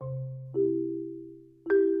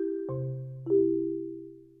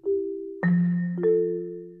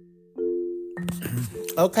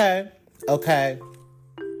Okay. Okay.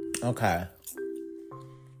 Okay.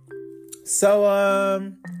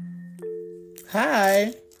 So,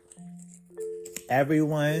 hi,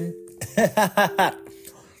 everyone. Yeah.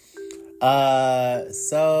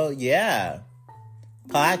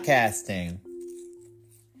 Podcasting.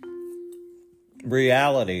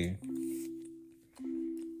 Reality.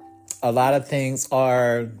 A lot of things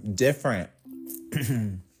are different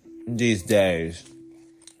these days.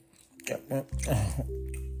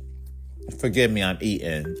 Forgive me, I'm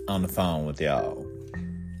eating on the phone with y'all.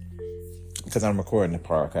 Because I'm recording the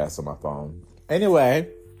podcast on my phone. Anyway,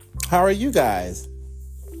 how are you guys?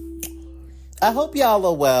 I hope y'all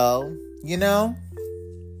are well, you know?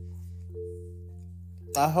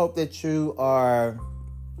 I hope that you are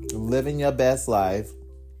living your best life.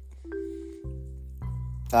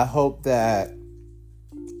 I hope that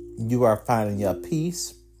you are finding your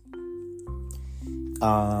peace.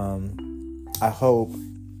 I hope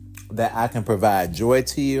that I can provide joy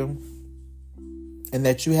to you and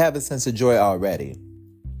that you have a sense of joy already.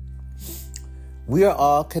 We are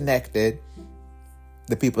all connected,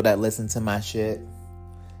 the people that listen to my shit.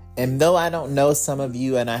 And though I don't know some of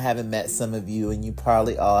you and I haven't met some of you, and you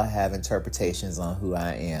probably all have interpretations on who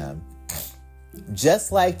I am,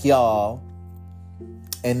 just like y'all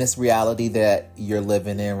in this reality that you're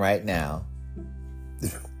living in right now,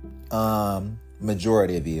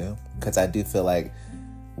 majority of you, because I do feel like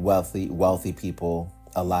wealthy people,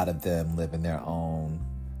 a lot of them live in their own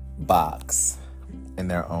box, in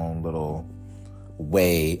their own little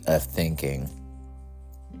way of thinking.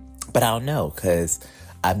 But I don't know, because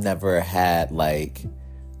I've never had like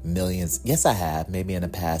millions. Yes, I have, maybe in a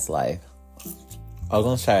past life. I was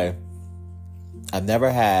going to say, I've never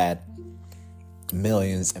had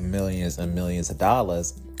millions and millions and millions of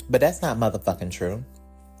dollars, but that's not motherfucking true,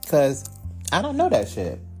 because I don't know that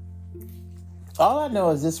shit. All I know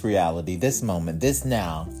is this reality, this moment, this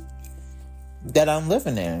now that I'm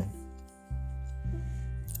living in.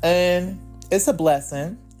 And it's a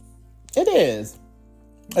blessing. It is.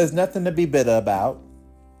 There's nothing to be bitter about.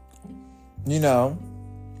 You know,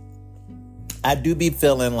 I do be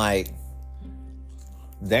feeling like,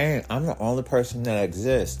 dang, I'm the only person that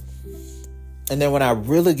exists. And then when I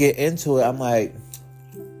really get into it, I'm like,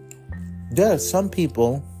 there are some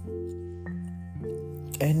people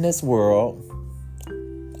in this world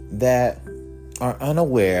that are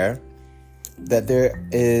unaware that there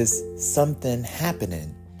is something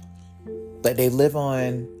happening. But they live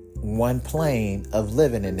on one plane of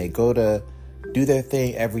living and they go to do their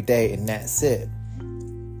thing every day and that's it.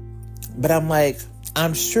 But I'm like,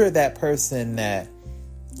 I'm sure that person that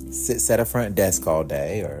sits at a front desk all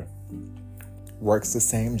day or works the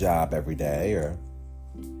same job every day or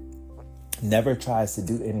never tries to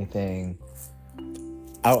do anything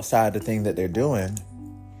outside the thing that they're doing,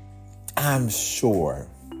 I'm sure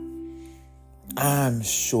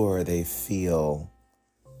they feel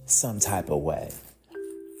some type of way.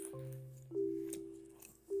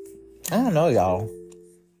 I don't know, y'all.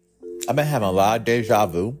 I've been having a lot of deja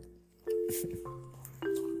vu.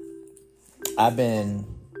 I've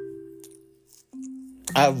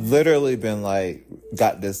literally been like,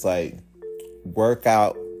 got this like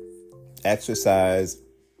workout, exercise,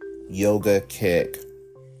 yoga kick.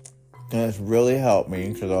 And it's really helped me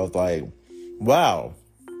because I was like, wow,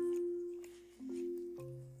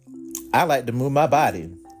 I like to move my body.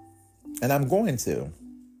 And I'm going to.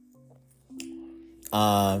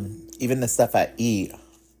 Even the stuff I eat,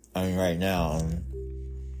 I mean, right now, I'm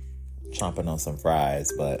chomping on some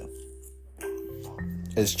fries, but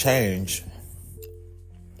it's changed.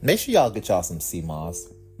 Make sure y'all get y'all some sea moss.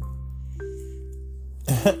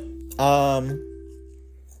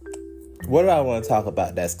 What do I want to talk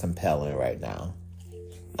about that's compelling right now?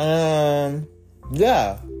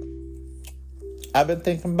 Yeah. I've been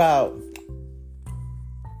thinking about.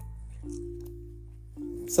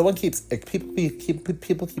 People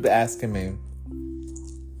keep asking me.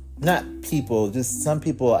 Not people, just some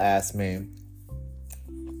people ask me.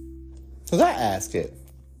 Because I ask it.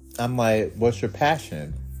 I'm like, what's your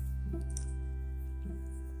passion?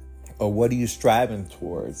 Or what are you striving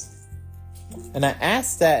towards? And I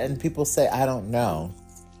ask that and people say, I don't know.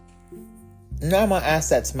 And I'm going to ask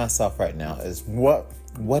that to myself right now is what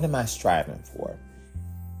am I striving for?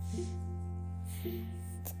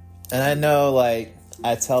 And I know, like,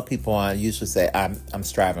 I tell people, I usually say, I'm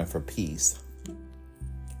striving for peace.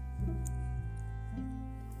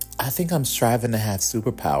 I think I'm striving to have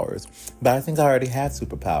superpowers, but I think I already have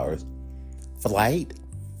superpowers. Flight.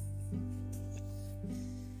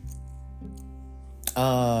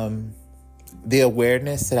 The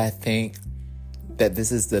awareness that I think that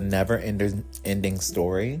this is the never ending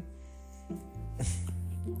story.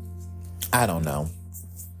 I don't know.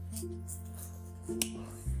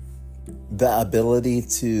 The ability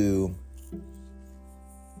to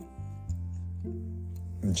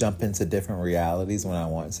jump into different realities when I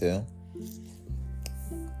want to.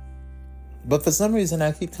 But for some reason,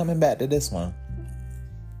 I keep coming back to this one.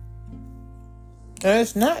 And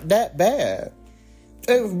it's not that bad.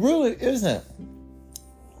 It really isn't.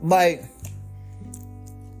 Like,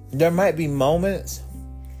 there might be moments.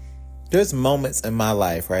 There's moments in my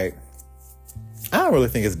life, right? I don't really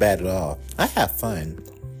think it's bad at all. I have fun.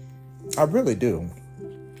 I really do.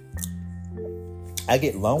 I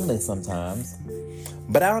get lonely sometimes.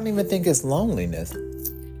 But I don't even think it's loneliness.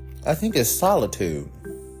 I think it's solitude.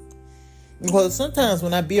 Because sometimes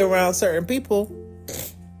when I be around certain people,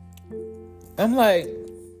 I'm like,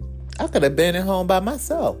 I could have been at home by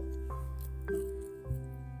myself.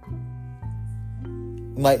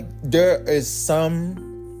 Like, there is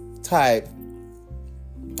some type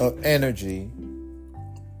of energy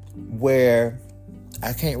where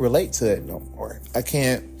I can't relate to it no more. I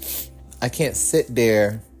can't sit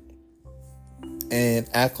there and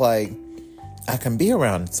act like I can be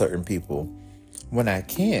around certain people when I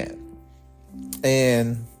can't.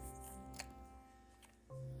 And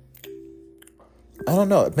I don't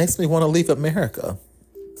know. It makes me want to leave America.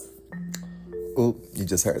 Oop, you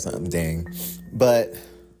just heard something. Dang. But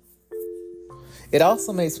it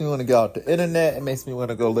also makes me want to go out the internet. It makes me want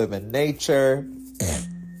to go live in nature,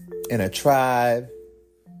 in a tribe.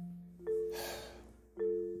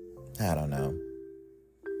 I don't know.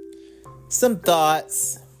 Some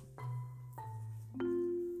thoughts.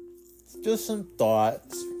 Just some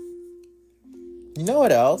thoughts. You know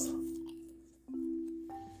what else?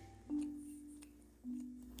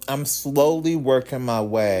 I'm slowly working my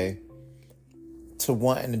way to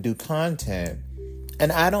wanting to do content.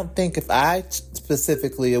 And I don't think if I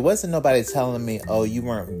specifically, it wasn't nobody telling me, oh, you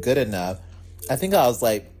weren't good enough. I think I was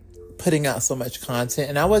like putting out so much content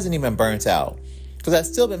and I wasn't even burnt out because I've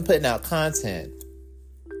still been putting out content.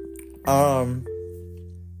 I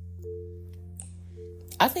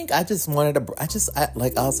think I just wanted to, I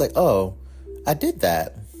was like, oh, I did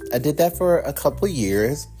that. I did that for a couple of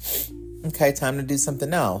years. Okay, time to do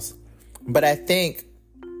something else. But I think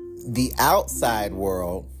the outside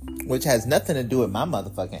world, which has nothing to do with my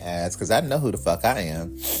motherfucking ass, because I know who the fuck I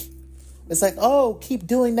am. It's like, oh, keep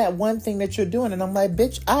doing that one thing that you're doing. And I'm like,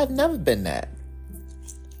 bitch, I've never been that.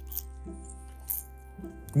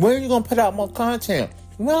 When are you going to put out more content?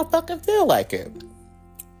 When I fucking feel like it.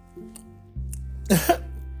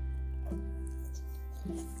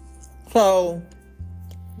 So,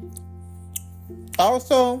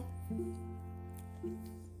 also,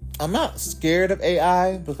 I'm not scared of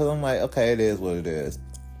AI because I'm like, okay, it is what it is.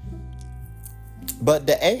 But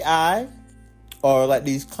the AI or like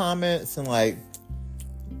these comments and like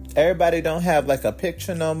everybody don't have like a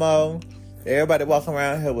picture no more. Everybody walking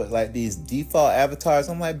around here with like these default avatars.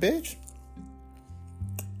 I'm like, bitch,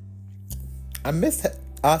 I miss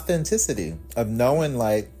authenticity of knowing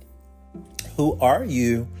like, who are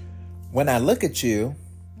you when I look at you?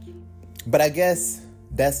 But I guess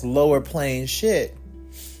that's lower playing shit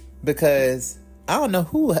because I don't know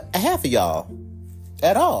who half of y'all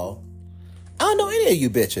at all. I don't know any of you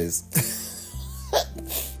bitches.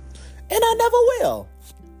 And I never will.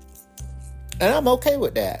 And I'm okay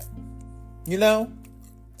with that. You know?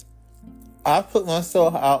 I put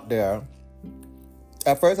myself out there.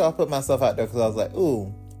 At first I put myself out there because I was like,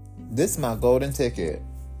 ooh, this is my golden ticket.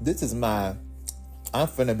 This is I'm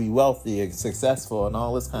finna be wealthy and successful and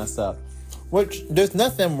all this kind of stuff. Which, there's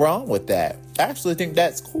nothing wrong with that. I actually think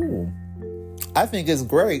that's cool. I think it's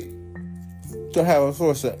great to have a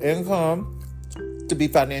source of income, to be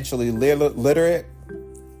financially literate,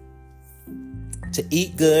 to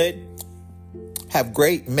eat good, have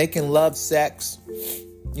great making love sex,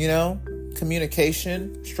 you know,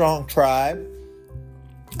 communication, strong tribe.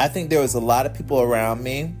 I think there was a lot of people around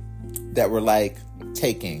me that were like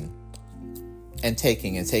taking and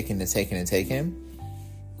taking and taking and taking and taking.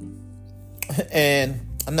 And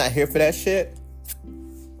I'm not here for that shit.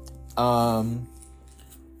 But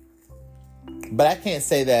I can't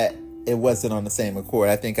say that it wasn't on the same accord.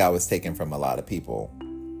 I think I was taken from a lot of people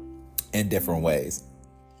in different ways.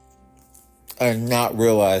 And not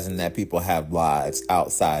realizing that people have lives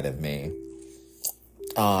outside of me.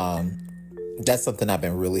 That's something I've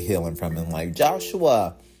been really healing from. And like,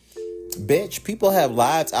 Joshua, bitch, people have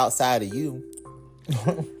lives outside of you.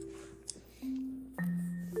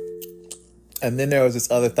 And then there was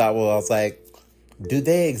this other thought where I was like, do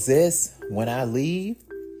they exist when I leave?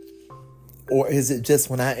 Or is it just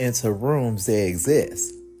when I enter rooms, they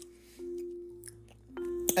exist?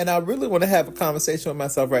 And I really want to have a conversation with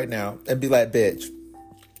myself right now and be like, bitch,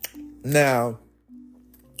 now,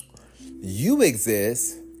 you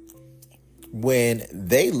exist when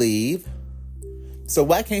they leave. So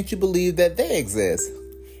why can't you believe that they exist?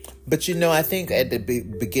 But I think at the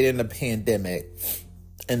beginning of the pandemic,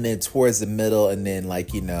 and then towards the middle, and then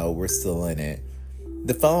we're still in it.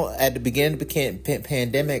 The phone at the beginning of the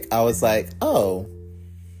pandemic, I was like, oh,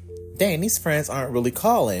 dang, these friends aren't really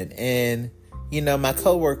calling. And, my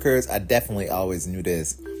coworkers, I definitely always knew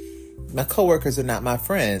this. My coworkers are not my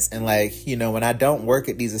friends. And when I don't work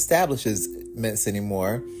at these establishments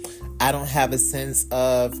anymore, I don't have a sense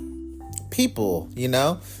of people,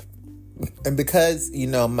 And because,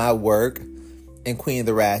 my work in Queen of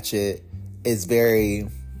the Ratchet is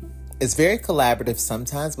it's very collaborative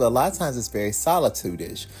sometimes, but a lot of times it's very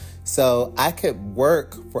solitude-ish. So I could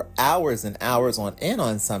work for hours and hours on end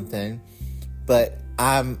on something, but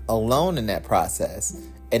I'm alone in that process.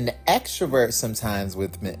 And the extrovert sometimes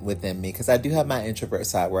within me, because I do have my introvert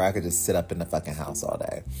side where I could just sit up in the fucking house all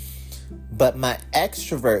day. But my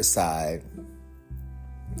extrovert side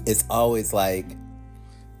is always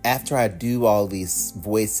after I do all these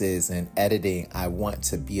voices and editing, I want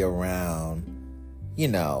to be around,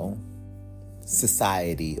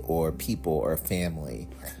 society or people or family.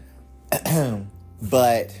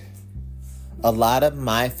 But a lot of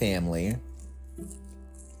my family,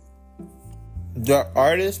 they're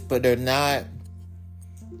artists, but they're not,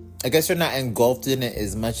 I guess they're not engulfed in it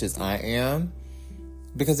as much as I am,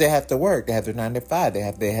 because they have to work. They have their 9 to 5. They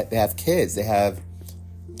have kids. They have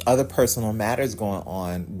other personal matters going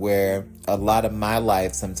on, where a lot of my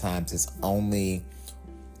life sometimes is only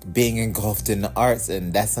being engulfed in the arts.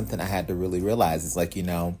 And that's something I had to really realize. It's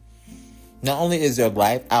not only is there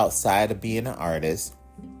life outside of being an artist,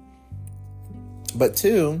 but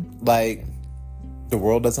two, the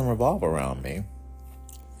world doesn't revolve around me.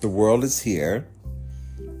 The world is here.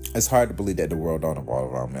 It's hard to believe that the world don't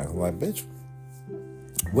revolve around me. I'm like, bitch,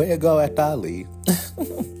 where it go after I leave?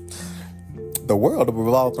 The world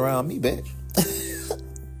revolves around me, bitch.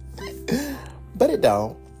 But it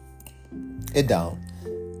don't. It don't.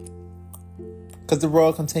 Because the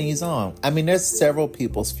world continues on. I mean, there's several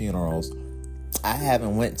people's funerals I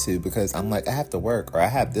haven't went to because I'm like, I have to work, or I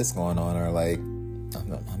have this going on, or I'm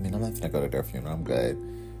not gonna go to their funeral. I'm good.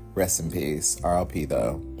 Rest in peace. RLP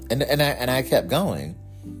though. And I kept going.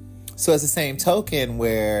 So it's the same token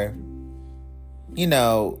where,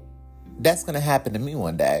 that's gonna happen to me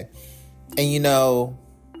one day. And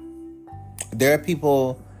there are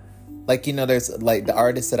people there's the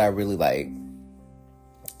artists that I really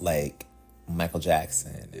like Michael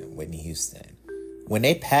Jackson and Whitney Houston. When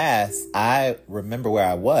they passed, I remember where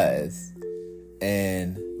I was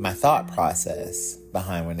and my thought process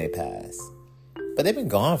behind when they passed. But they've been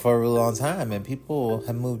gone for a really long time, and people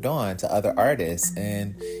have moved on to other artists.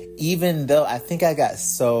 And even though I think I got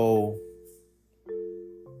so...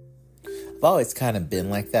 I've always kind of been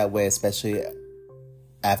like that way, especially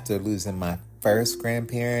after losing my first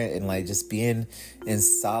grandparent and just being in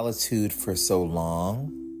solitude for so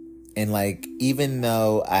long. And even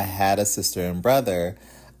though I had a sister and brother,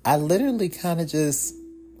 I literally kind of just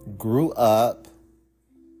grew up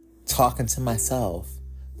talking to myself,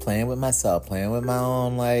 playing with myself, playing with my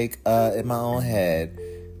own, in my own head,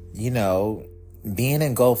 being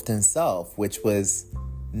engulfed in self, which was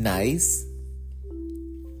nice.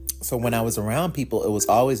 So when I was around people, it was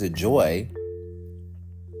always a joy.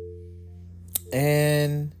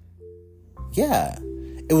 And yeah,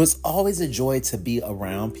 it was always a joy to be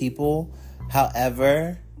around people.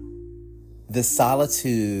 However, the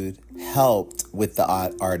solitude helped with the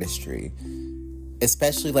artistry.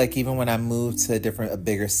 Especially even when I moved to a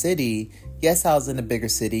bigger city. Yes, I was in a bigger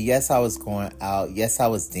city. Yes, I was going out. Yes, I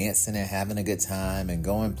was dancing and having a good time and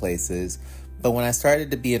going places. But when I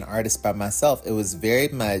started to be an artist by myself, it was very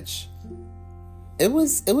much, it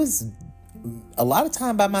was a lot of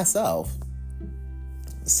time by myself.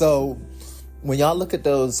 So when y'all look at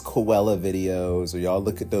those Cruella videos, or y'all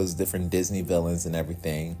look at those different Disney villains and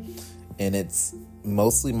everything, and it's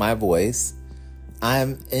mostly my voice,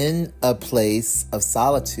 I'm in a place of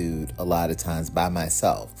solitude a lot of times by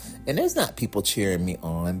myself. And there's not people cheering me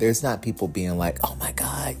on. There's not people being like, oh my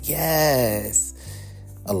God, yes.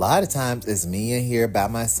 A lot of times it's me in here by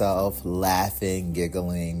myself, laughing,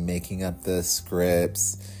 giggling, making up the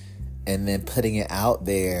scripts, and then putting it out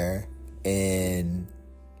there and,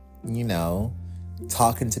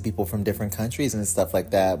 talking to people from different countries and stuff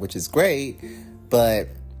like that, which is great. But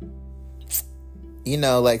You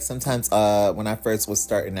know, like sometimes when I first was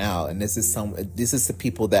starting out, and this is the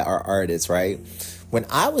people that are artists, right? When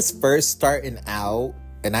I was first starting out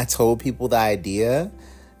and I told people the idea,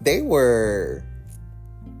 they were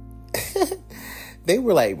they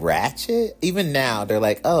were like, Ratchet? Even now, they're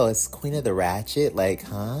like, oh, it's Queen of the Ratchet? Like,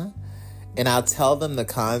 huh? And I'll tell them the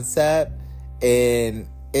concept, and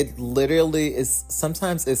it literally is,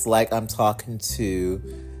 sometimes it's like I'm talking to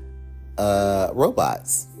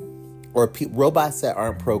robots, or robots that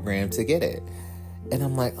aren't programmed to get it. And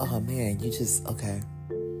I'm like, oh man, you just, okay.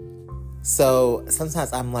 So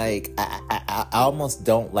sometimes I'm like, I almost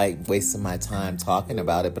don't like wasting my time talking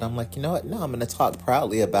about it, but I'm like, you know what? No, I'm going to talk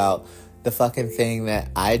proudly about the fucking thing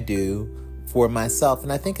that I do for myself.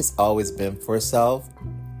 And I think it's always been for self.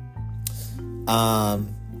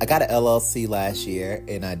 I got an LLC last year,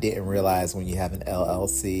 and I didn't realize when you have an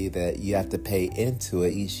LLC that you have to pay into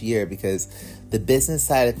it each year, because the business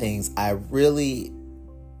side of things,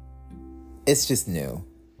 it's just new.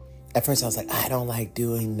 At first I was like, I don't like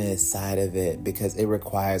doing this side of it because it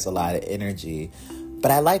requires a lot of energy.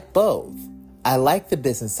 But I like both. I like the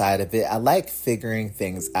business side of it. I like figuring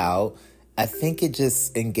things out. I think it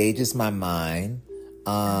just engages my mind.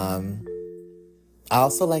 I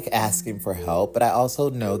also like asking for help, but I also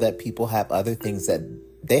know that people have other things that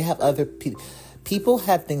they have people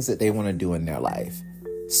have things that they want to do in their life.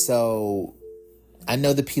 So I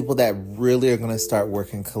know the people that really are going to start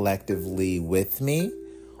working collectively with me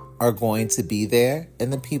are going to be there.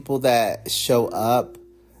 And the people that show up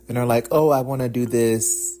and are like, oh, I want to do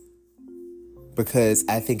this because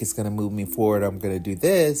I think it's going to move me forward, I'm going to do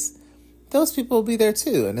this, those people will be there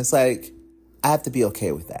too. And it's like, I have to be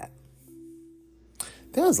okay with that.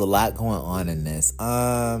 There was a lot going on in this.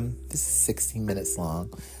 This is 16 minutes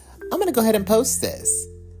long. I'm going to go ahead and post this.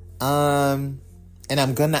 And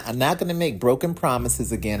I'm not gonna make broken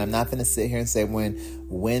promises again. I'm not gonna sit here and say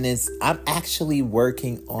I'm actually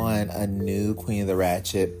working on a new Queen of the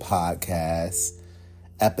Ratchet podcast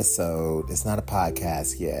episode. It's not a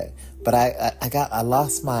podcast yet, but I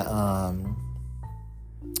lost my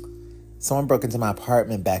someone broke into my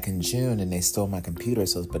apartment back in June and they stole my computer,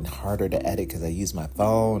 so it's been harder to edit because I use my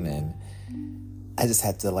phone, and I just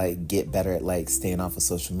had to get better at staying off of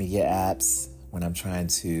social media apps when I'm trying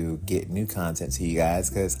to get new content to you guys,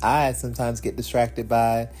 because I sometimes get distracted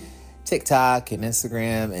by TikTok and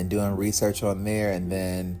Instagram and doing research on there, and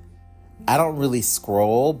then I don't really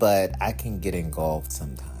scroll, but I can get engulfed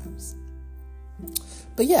sometimes.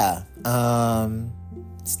 But yeah,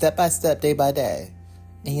 step by step, day by day.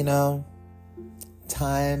 And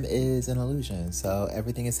time is an illusion, so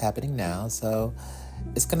everything is happening now, so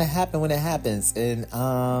it's gonna happen when it happens, and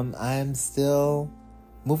I'm still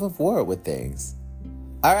moving forward with things.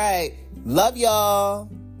 All right. Love y'all.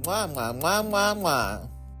 Mwah, mwah, mwah, mwah, mwah.